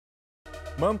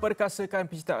Memperkasakan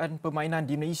penciptaan permainan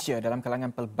di Malaysia dalam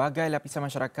kalangan pelbagai lapisan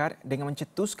masyarakat dengan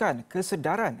mencetuskan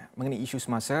kesedaran mengenai isu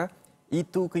semasa,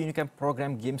 itu keunikan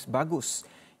program Games Bagus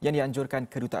yang dianjurkan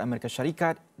Kedutaan Amerika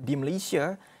Syarikat di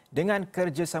Malaysia dengan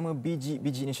kerjasama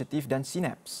Biji-biji Initiative dan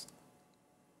Synapze.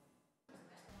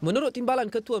 Menurut timbalan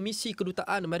Ketua Misi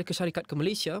Kedutaan Amerika Syarikat ke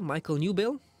Malaysia, Michael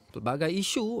Newbell, pelbagai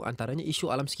isu, antaranya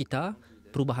isu alam sekitar,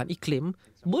 perubahan iklim,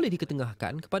 boleh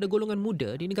diketengahkan kepada golongan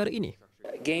muda di negara ini.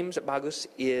 Games Bagus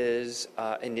is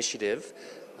an initiative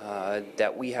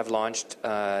that we have launched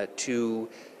to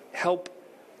help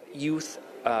youth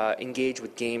engage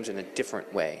with games in a different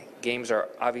way. Games are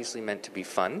obviously meant to be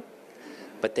fun,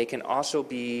 but they can also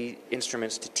be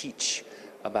instruments to teach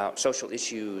about social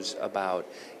issues, about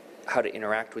how to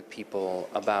interact with people,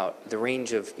 about the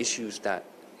range of issues that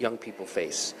young people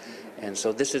face. And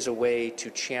so this is a way to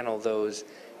channel those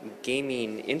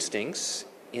gaming instincts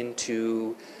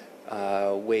into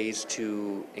ways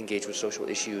to engage with social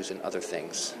issues and other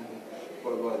things.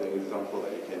 What about an example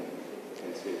that you can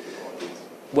say to the audience?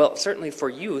 Well, certainly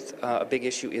for youth, a big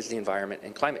issue is the environment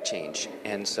and climate change.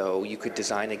 And so you could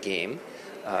design a game,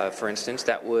 for instance,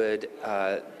 that would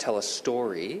tell a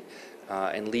story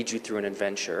and lead you through an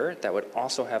adventure that would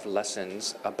also have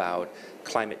lessons about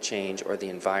climate change or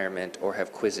the environment, or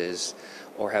have quizzes,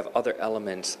 or have other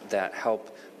elements that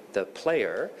help the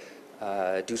player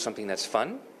do something that's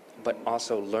fun, but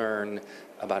also learn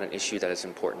about an issue that is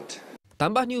important.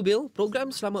 Tambah Newbell, program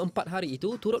selama 4 hari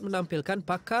itu turut menampilkan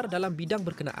pakar dalam bidang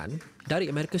berkenaan dari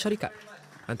Amerika Syarikat.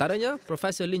 Antaranya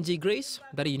Profesor Lindsay Grace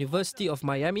dari University of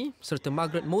Miami serta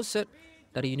Margaret Mosset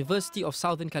dari University of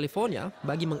Southern California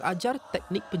bagi mengajar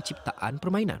teknik penciptaan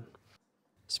permainan.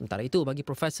 Sementara itu, bagi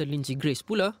Profesor Lindsay Grace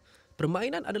pula,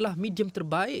 permainan adalah medium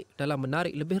terbaik dalam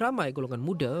menarik lebih ramai golongan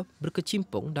muda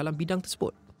berkecimpung dalam bidang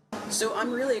tersebut. So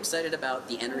I'm really excited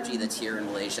about the energy that's here in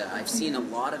Malaysia. I've seen a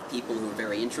lot of people who are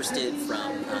very interested,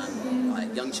 from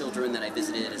young children that I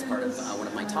visited as part of one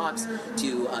of my talks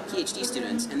to PhD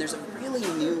students, and there's a really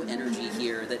new energy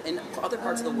here that in other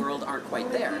parts of the world aren't quite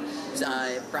there.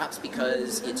 Perhaps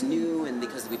because it's new and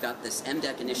because we've got this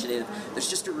MDEC initiative, there's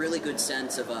just a really good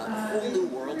sense of a whole new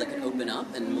world that could open up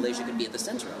and Malaysia could be at the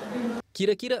center of it.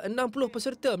 Kira-kira 60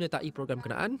 peserta menyertai program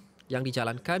kenaan yang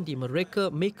dijalankan di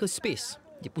Mereka Maker Space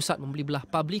di pusat membeli belah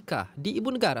Publika di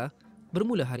Ibu Negara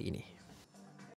bermula hari ini.